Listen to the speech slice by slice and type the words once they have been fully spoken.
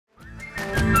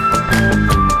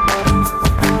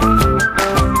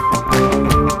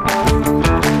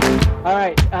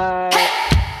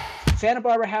Santa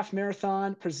Barbara Half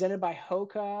Marathon presented by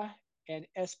Hoka and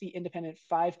SB Independent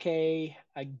 5K.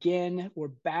 Again, we're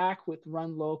back with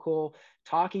Run Local,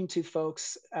 talking to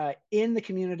folks in the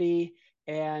community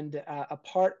and a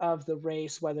part of the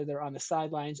race, whether they're on the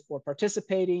sidelines or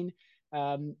participating.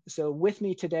 So with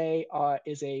me today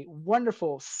is a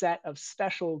wonderful set of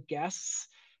special guests.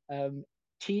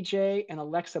 TJ and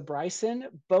Alexa Bryson,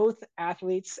 both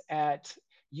athletes at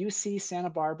UC Santa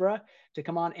Barbara, to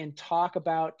come on and talk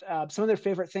about some of their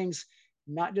favorite things,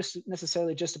 not just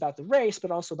necessarily just about the race,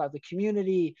 but also about the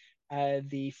community,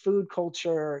 the food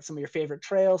culture, some of your favorite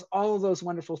trails, all of those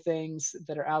wonderful things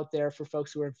that are out there for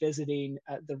folks who are visiting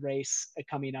the race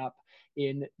coming up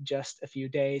in just a few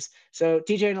days. So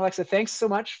TJ and Alexa, thanks so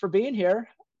much for being here.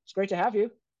 It's great to have you.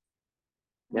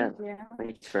 Yeah,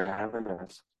 thanks for having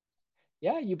us.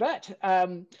 Yeah, you bet.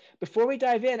 Before we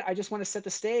dive in, I just want to set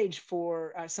the stage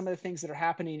for some of the things that are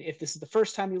happening. If this is the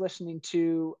first time you're listening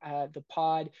to the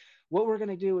pod, what we're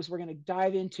going to do is we're going to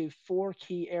dive into 4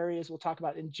 key areas we'll talk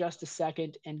about in just a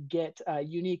second and get a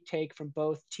unique take from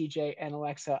both TJ and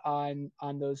Alexa on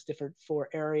those different 4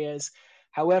 areas.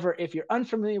 However, if you're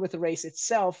unfamiliar with the race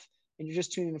itself and you're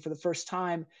just tuning in for the first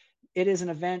time, it is an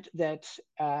event that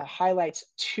highlights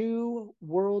 2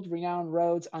 world-renowned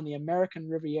roads on the American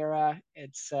Riviera.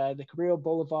 It's the Cabrillo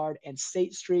Boulevard and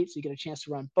State Street, so you get a chance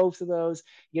to run both of those.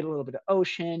 You get a little bit of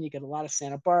ocean. You get a lot of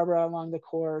Santa Barbara along the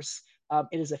course.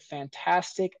 It is a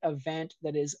fantastic event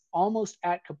that is almost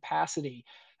at capacity.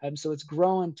 So it's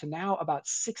grown to now about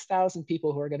 6,000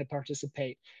 people who are going to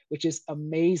participate, which is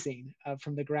amazing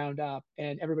from the ground up.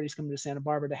 And everybody's coming to Santa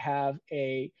Barbara to have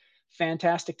a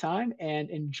fantastic time and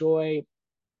enjoy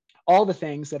all the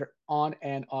things that are on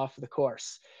and off the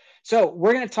course. So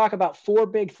we're going to talk about 4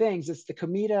 big things. It's the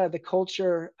comida, the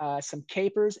culture, some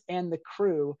capers, and the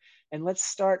crew. And let's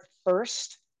start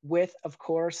first with, of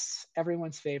course,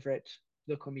 everyone's favorite,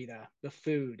 the comida, the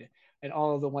food, and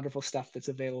all of the wonderful stuff that's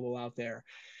available out there.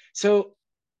 So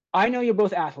I know you're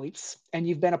both athletes, and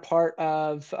you've been a part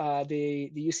of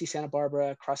the UC Santa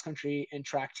Barbara cross country and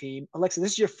track team. Alexa,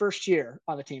 this is your first year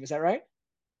on the team, is that right?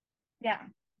 Yeah,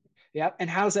 Yeah. And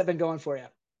how's that been going for you?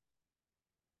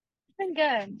 it's been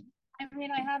good. I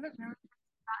mean, I haven't really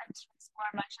gotten to explore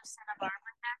much of Santa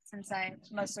Barbara yet since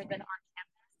I've mostly been on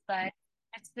campus, but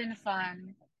it's been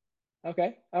fun.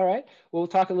 Okay. All right. Well, we'll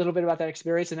talk a little bit about that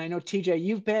experience. And I know TJ,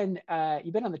 you've been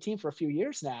on the team for a few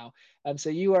years now.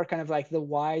 So you are kind of like the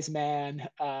wise man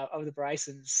of the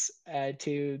Brysons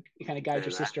to kind of guide Say your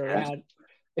that, sister yeah. around.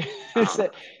 is Uh,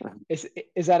 that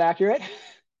is that accurate?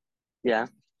 yeah.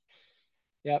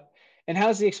 Yep. And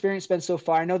how's the experience been so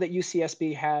far? I know that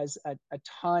UCSB has a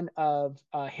ton of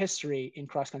history in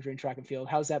cross country and track and field.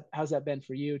 How's that been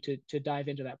for you to dive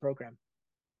into that program?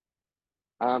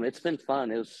 It's been fun.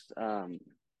 It was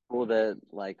cool that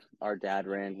like our dad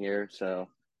ran here, so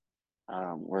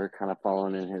we're kind of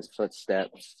following in his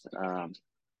footsteps.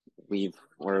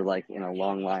 We're like in a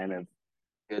long line of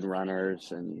good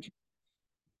runners and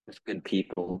just good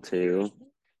people too.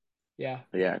 Yeah.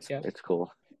 But yeah, Yeah. it's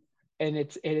cool. And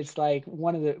it's like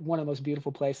one of the most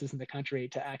beautiful places in the country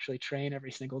to actually train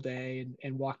every single day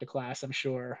and walk to class, I'm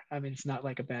sure. I mean, it's not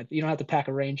like a bad, you don't have to pack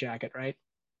a rain jacket, right?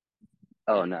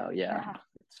 Oh no, yeah, Yeah.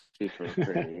 it's super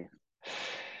pretty.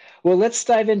 Well, let's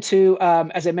dive into,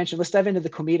 as I mentioned, let's dive into the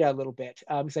comida a little bit.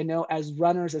 Because I know as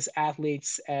runners, as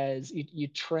athletes, as you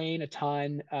train a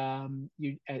ton,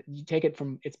 you take it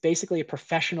from, it's basically a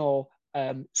professional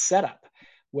setup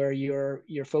where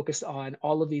you're focused on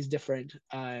all of these different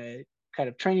kind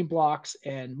of training blocks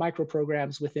and micro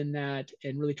programs within that,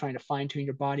 and really trying to fine tune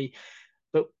your body.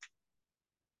 But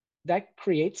that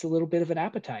creates a little bit of an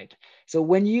appetite. So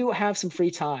when you have some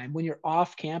free time, when you're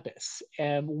off campus,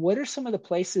 what are some of the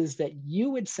places that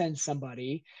you would send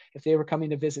somebody if they were coming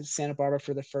to visit Santa Barbara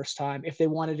for the first time, if they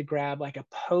wanted to grab like a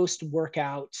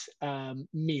post-workout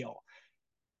meal?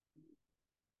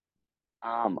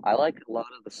 I like a lot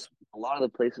of the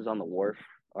places on the wharf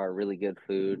are really good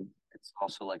food. It's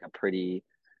also like a pretty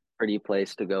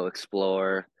place to go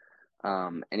explore.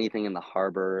 Anything in the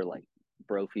harbor, like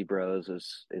Brophy Bros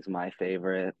is my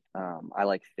favorite. I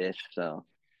like fish, so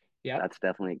Yeah. that's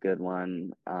definitely a good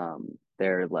one.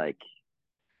 They're like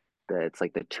it's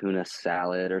like the tuna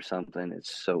salad or something.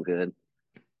 It's so good.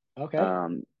 Okay.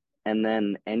 Um, and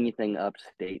then anything up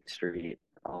State Street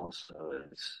also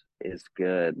is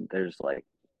good. There's like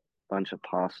a bunch of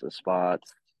pasta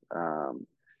spots. Um,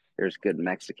 there's good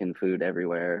Mexican food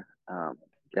everywhere.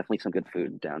 Definitely some good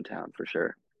food downtown for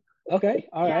sure. Okay.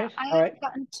 All Yeah, right. I All right. haven't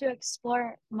gotten to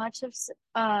explore much of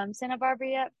Santa Barbara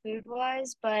yet, food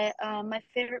wise, but my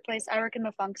favorite place, I work in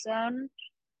the funk zone,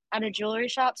 at a jewelry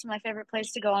shop. So my favorite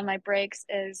place to go on my breaks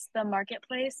is the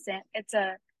marketplace. It's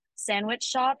a sandwich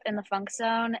shop in the Funk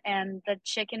Zone, and the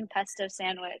chicken pesto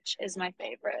sandwich is my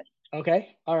favorite.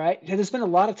 Okay. All right. Yeah, there's been a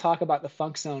lot of talk about the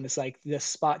Funk Zone. It's like this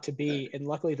spot to be, and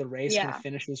luckily the race kind of Yeah.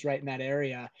 finishes right in that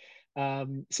area.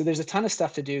 So there's a ton of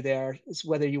stuff to do there. It's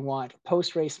whether you want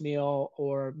post-race meal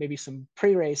or maybe some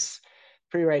pre-race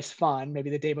fun, maybe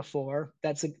the day before.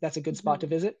 That's a good spot to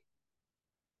Hmm. visit.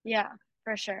 Yeah,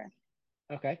 for sure.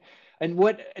 Okay. And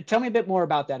tell me a bit more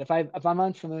about that. If I'm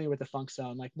unfamiliar with the Funk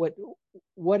Zone, like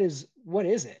what is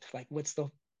it? Like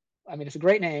I mean, it's a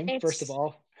great name, first of It's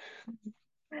all.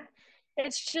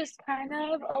 it's just kind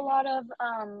of a lot of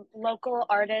local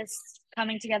artists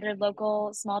coming together,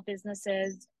 local small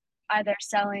businesses, either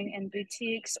selling in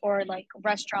boutiques or like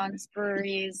restaurants,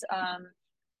 breweries,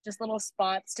 just little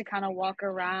spots to kind of walk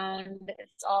around.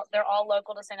 They're all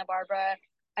local to Santa Barbara.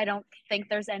 I don't think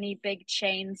there's any big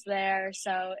chains there,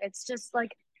 so it's just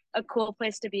like a cool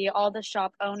place to be. All the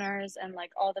shop owners and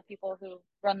like all the people who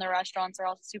run the restaurants are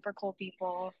all super cool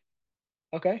people.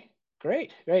 Okay,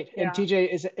 great, great. And Yeah. TJ,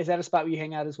 is that a spot where you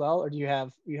hang out as well, or do you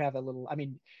have a little? I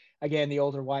mean, again, the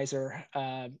older, wiser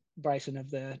Bryson of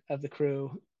the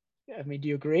crew. I mean, do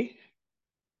you agree?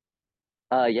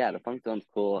 Yeah, the Funk Zone's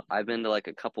cool. I've been to like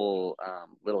a couple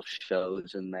little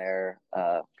shows in there.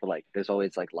 For like, there's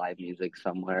always like live music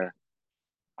somewhere,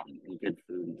 and good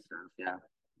food and stuff. Yeah.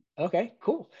 Okay,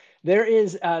 cool. There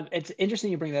is, it's interesting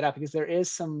you bring that up because there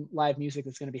is some live music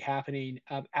that's going to be happening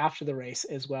after the race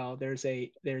as well. There's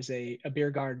a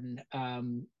beer garden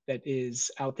that is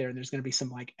out there, and there's going to be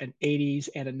some like an 80s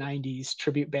and a 90s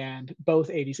tribute band, both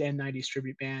 80s and 90s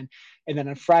tribute band. And then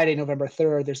on Friday, November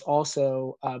 3rd, there's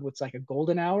also what's like a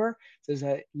golden hour. So there's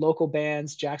a local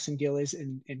bands, Jackson Gillies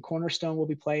and Cornerstone will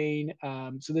be playing.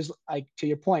 So there's like to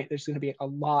your point, there's going to be a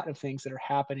lot of things that are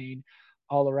happening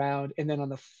all around. And then on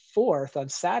the 4th, on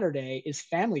Saturday, is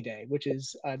Family Day, which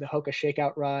is the Hoka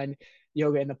Shakeout Run,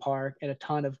 yoga in the park, and a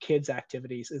ton of kids'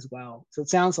 activities as well. So it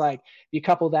sounds like you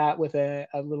couple that with a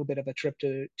little bit of a trip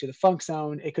to the Funk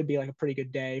Zone, it could be like a pretty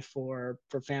good day for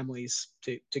families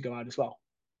to go out as well.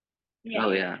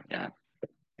 Oh Yeah. yeah, yeah.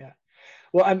 Yeah.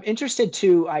 Well, I'm interested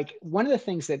too. Like one of the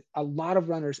things that a lot of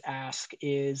runners ask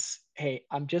is, "Hey,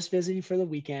 I'm just visiting for the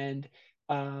weekend.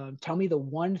 Tell me the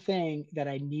one thing that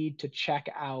I need to check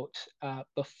out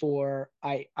before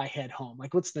I head home.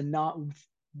 Like, what's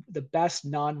the best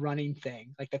non-running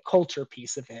thing, like the culture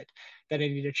piece of it, that I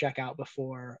need to check out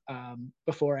before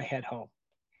I head home."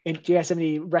 And do you guys have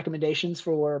any recommendations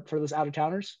for those out of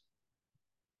towners?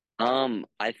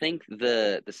 I think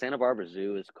the Santa Barbara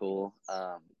Zoo is cool.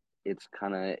 It's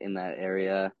kind of in that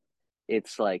area.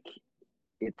 It's like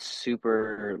it's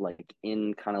super like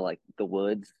in kind of like the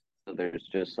woods. So there's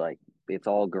just like it's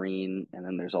all green, and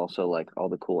then there's also like all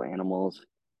the cool animals.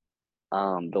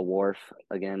 The wharf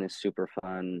again is super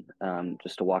fun.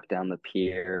 Just to walk down the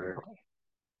pier.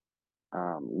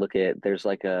 Okay. Look at there's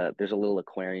a little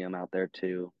aquarium out there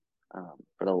too.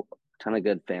 But a ton of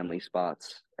good family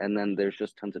spots, and then there's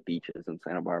just tons of beaches in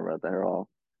Santa Barbara that are all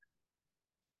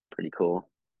pretty cool.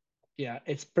 Yeah,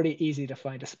 it's pretty easy to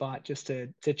find a spot just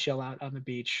to chill out on the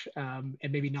beach, and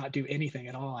maybe not do anything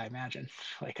at all, I imagine.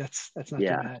 Like that's not too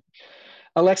Yeah. bad.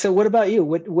 Alexa, what about you?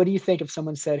 What do you think if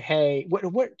someone said, "Hey,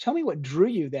 what tell me what drew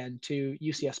you then to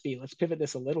UCSB?" Let's pivot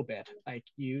this a little bit. Like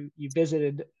you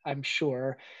visited, I'm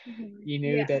sure Mhm. you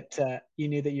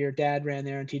knew that your dad ran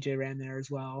there and TJ ran there as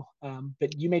well.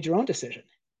 But you made your own decision.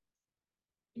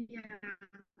 Yeah.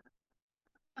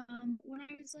 When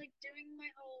I was like doing my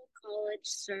whole college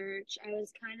search, I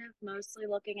was kind of mostly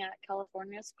looking at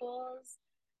California schools,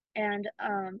 and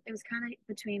it was kind of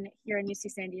between here and UC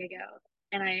San Diego,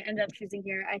 and I ended up choosing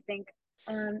here. I think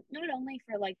not only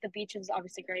for like the beach is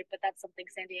obviously great, but that's something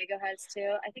San Diego has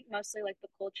too. I think mostly like the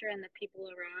culture and the people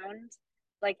around,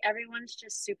 like everyone's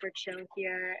just super chill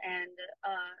here, and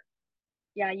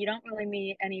yeah, you don't really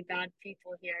meet any bad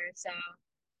people here, so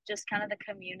just kind of the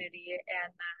community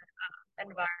and the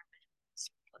environment.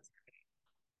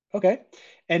 Okay.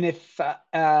 And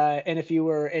if you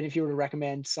were to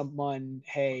recommend someone,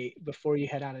 hey, before you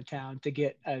head out of town to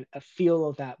get a feel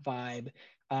of that vibe,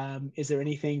 is there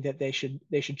anything that they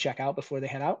should check out before they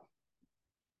head out?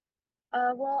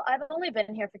 Well, I've only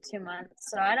been here for 2 months,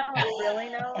 so I don't really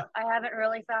know. I haven't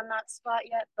really found that spot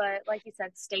yet, but like you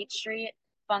said, State Street,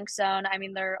 Funk Zone, I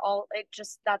mean,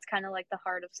 that's kind of like the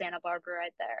heart of Santa Barbara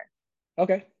right there.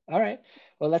 Okay. All right.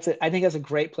 Well, I think that's a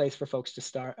great place for folks to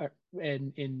start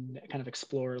and kind of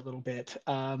explore a little bit.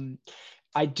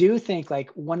 I do think like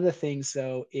one of the things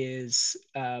though is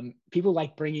people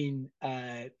like bringing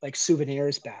like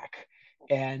souvenirs back.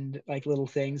 and like little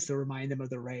things to remind them of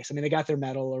the race. I mean, they got their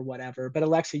medal or whatever. But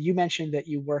Alexa, you mentioned that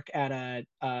you work at a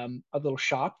little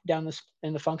shop down this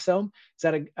in the Funk Zone. Is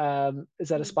that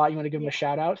a spot you want to give them a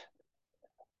shout out?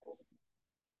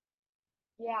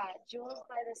 Yeah, Jewels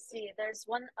by the Sea. There's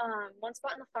one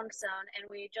spot in the Funk Zone, and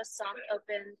we just soft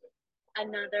opened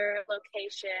another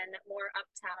location more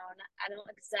uptown. I don't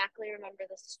exactly remember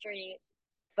the street,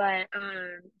 but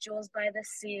Jewels by the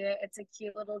Sea. It's a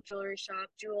cute little jewelry shop.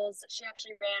 Jewels, she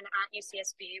actually ran at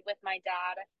UCSB with my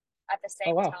dad at the Oh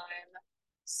same wow. time.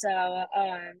 So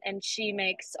and she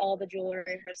makes all the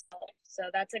jewelry herself. So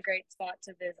that's a great spot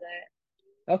to visit.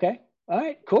 Okay. All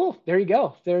right. Cool. There you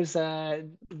go. There's a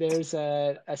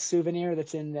souvenir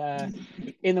that's in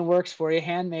the works for you,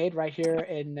 handmade right here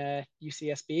in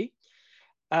UCSB.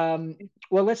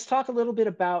 Well, let's talk a little bit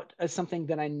about something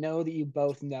that I know that you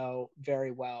both know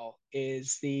very well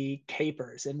is the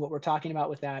capers. And what we're talking about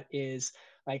with that is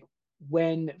like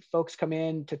when folks come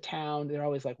into town, they're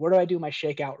always like, where do I do my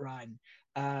shakeout run?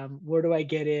 Where do I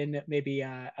get in maybe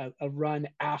a run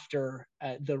after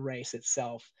the race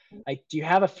itself? Like, do you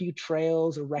have a few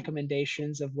trails or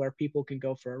recommendations of where people can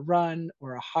go for a run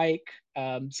or a hike?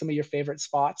 Some of your favorite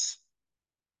spots?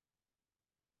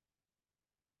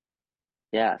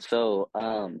 Yeah, so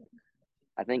I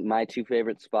think my two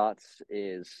favorite spots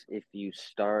is if you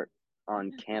start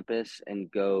on campus and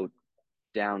go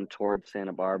down toward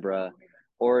Santa Barbara,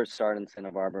 or start in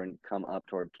Santa Barbara and come up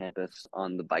toward campus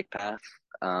on the bike path.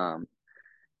 Um,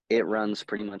 it runs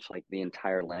pretty much like the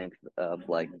entire length of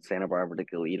like Santa Barbara to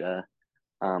Goleta.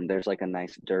 There's like a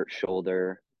nice dirt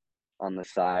shoulder on the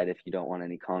side if you don't want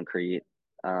any concrete.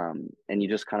 And you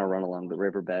just kind of run along the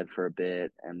riverbed for a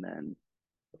bit, and then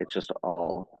it's just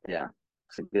all, yeah,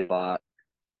 it's a good spot.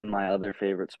 My other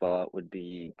favorite spot would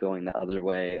be going the other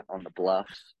way on the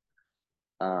bluffs.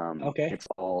 Okay. It's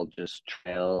all just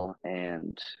trail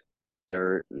and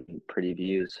dirt and pretty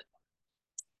views.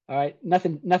 All right.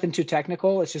 Nothing too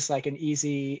technical. It's just like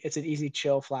it's an easy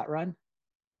chill flat run.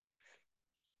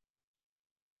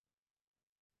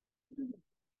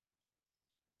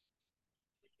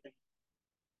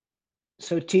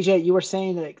 So TJ, you were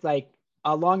saying that like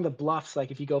along the bluffs,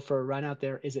 like if you go for a run out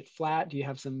there, is it flat? Do you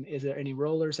have is there any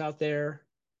rollers out there?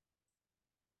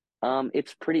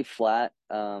 It's pretty flat.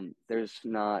 There's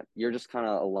not, you're just kind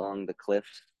of along the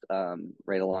cliffs,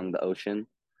 right along the ocean.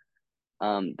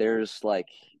 There's like,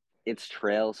 it's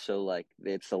trails, so like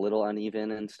it's a little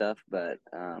uneven and stuff, but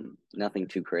nothing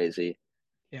too crazy.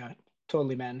 Yeah,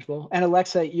 totally manageable. And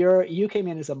Alexa, you came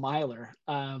in as a miler,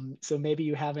 so maybe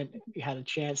you haven't had a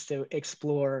chance to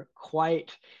explore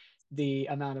quite the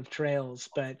amount of trails,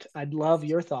 but I'd love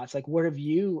your thoughts. Like, where are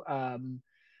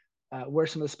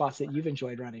some of the spots that you've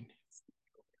enjoyed running?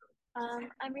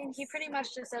 I mean, he pretty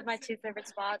much just said my two favorite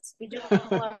spots. We do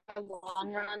a lot of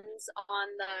long runs on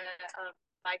the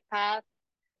bike path.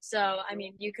 So, I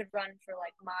mean, you could run for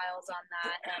like miles on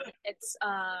that, and it's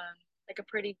like a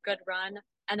pretty good run.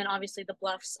 And then obviously the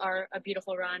bluffs are a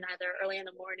beautiful run, either early in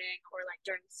the morning or like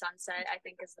during sunset, I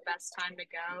think is the best time to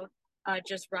go.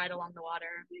 Just ride along the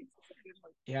water.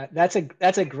 Yeah, that's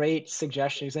a great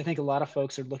suggestion because I think a lot of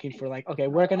folks are looking for like, okay,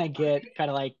 we're gonna get kind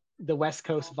of like the West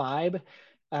Coast vibe,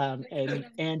 and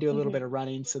do a little bit Mhm. of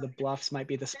running. So the bluffs might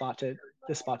be the spot to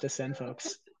send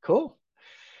folks. Cool.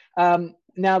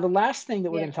 Now the last thing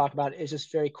that we're Yeah. going to talk about is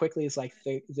just very quickly is like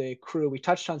the crew. We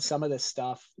touched on some of this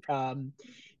stuff,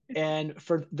 and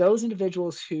for those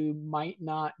individuals who might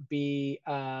not be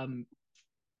going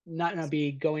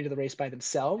to the race by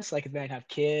themselves, like if they might have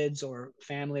kids or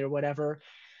family or whatever,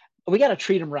 we got to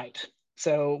treat them right.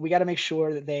 So we got to make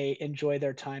sure that they enjoy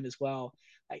their time as well.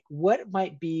 Like, what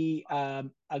might be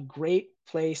a great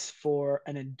place for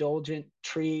an indulgent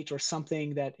treat or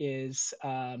something that is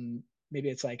maybe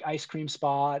it's like ice cream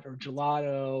spot or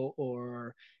gelato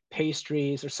or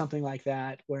pastries or something like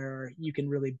that, where you can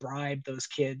really bribe those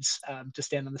kids to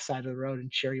stand on the side of the road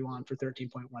and cheer you on for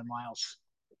 13.1 miles.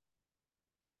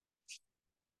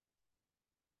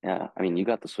 Yeah, I mean, you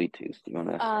got the sweet tooth. Do you want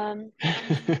to? I mean,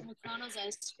 McDonald's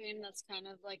ice cream, that's kind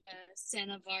of like a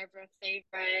Santa Barbara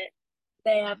favorite.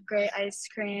 They have great ice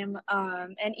cream,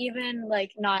 and even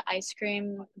like not ice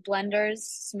cream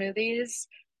blenders, smoothies.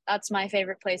 That's my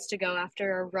favorite place to go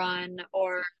after a run,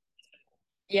 or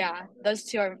yeah, those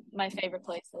two are my favorite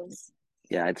places.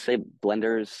 Yeah, I'd say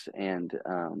blenders and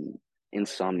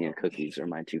insomnia cookies are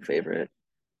my two favorite.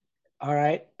 All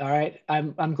right, all right.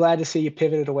 I'm glad to see you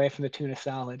pivoted away from the tuna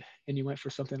salad and you went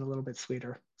for something a little bit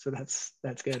sweeter. So that's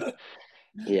good. Uh,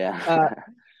 Yeah.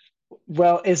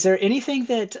 well, is there anything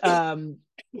that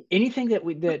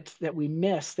we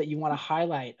missed that you want to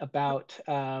highlight about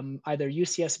either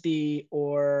UCSB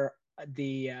or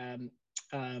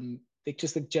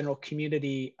just the general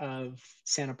community of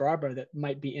Santa Barbara that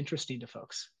might be interesting to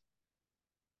folks?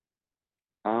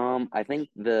 I think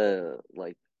the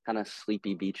like kind of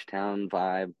sleepy beach town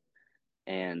vibe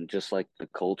and just like the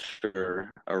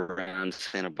culture around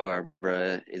Santa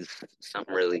Barbara is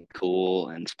something really cool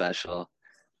and special.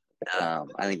 I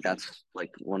think that's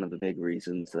like one of the big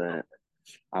reasons that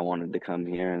I wanted to come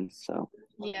here, and so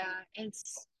Yeah,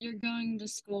 you're going to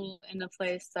school in a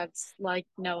place that's like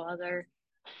no other.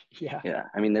 Yeah. yeah,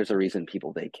 I mean, there's a reason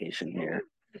people vacation here.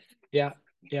 Yeah.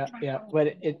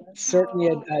 But it's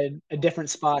certainly a different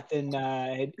spot than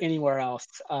anywhere else.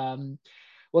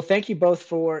 Well, thank you both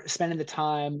for spending the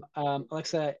time.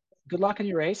 Alexa, good luck in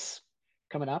your race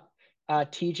coming up.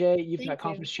 TJ, you've got Thank you.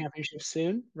 conference championship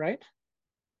soon, right?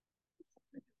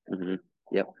 Hmm.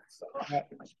 Yep.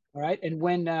 All right.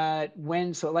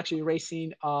 And so Alexa, you're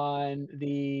racing on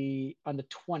the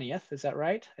 20th, is that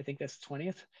right? I think that's the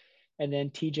 20th. And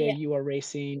then TJ, Yeah. you are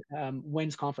racing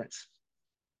when's conference?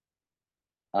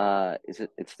 It's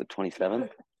the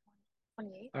 27th?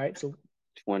 28th. All right. So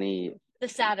 20, The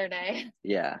Saturday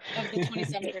yeah. of the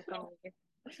 27th or 28th.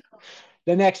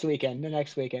 the next weekend.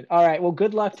 All right. Well,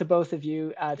 good luck to both of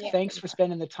you. Yeah. Thanks for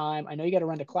spending the time. I know you got to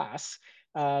run to class.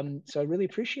 So I really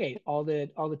appreciate all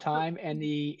the time and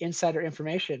the insider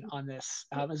information on this.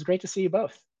 It was great to see you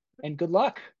both, and good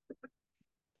luck.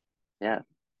 Yeah.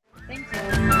 Thank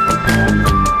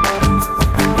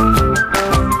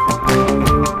you.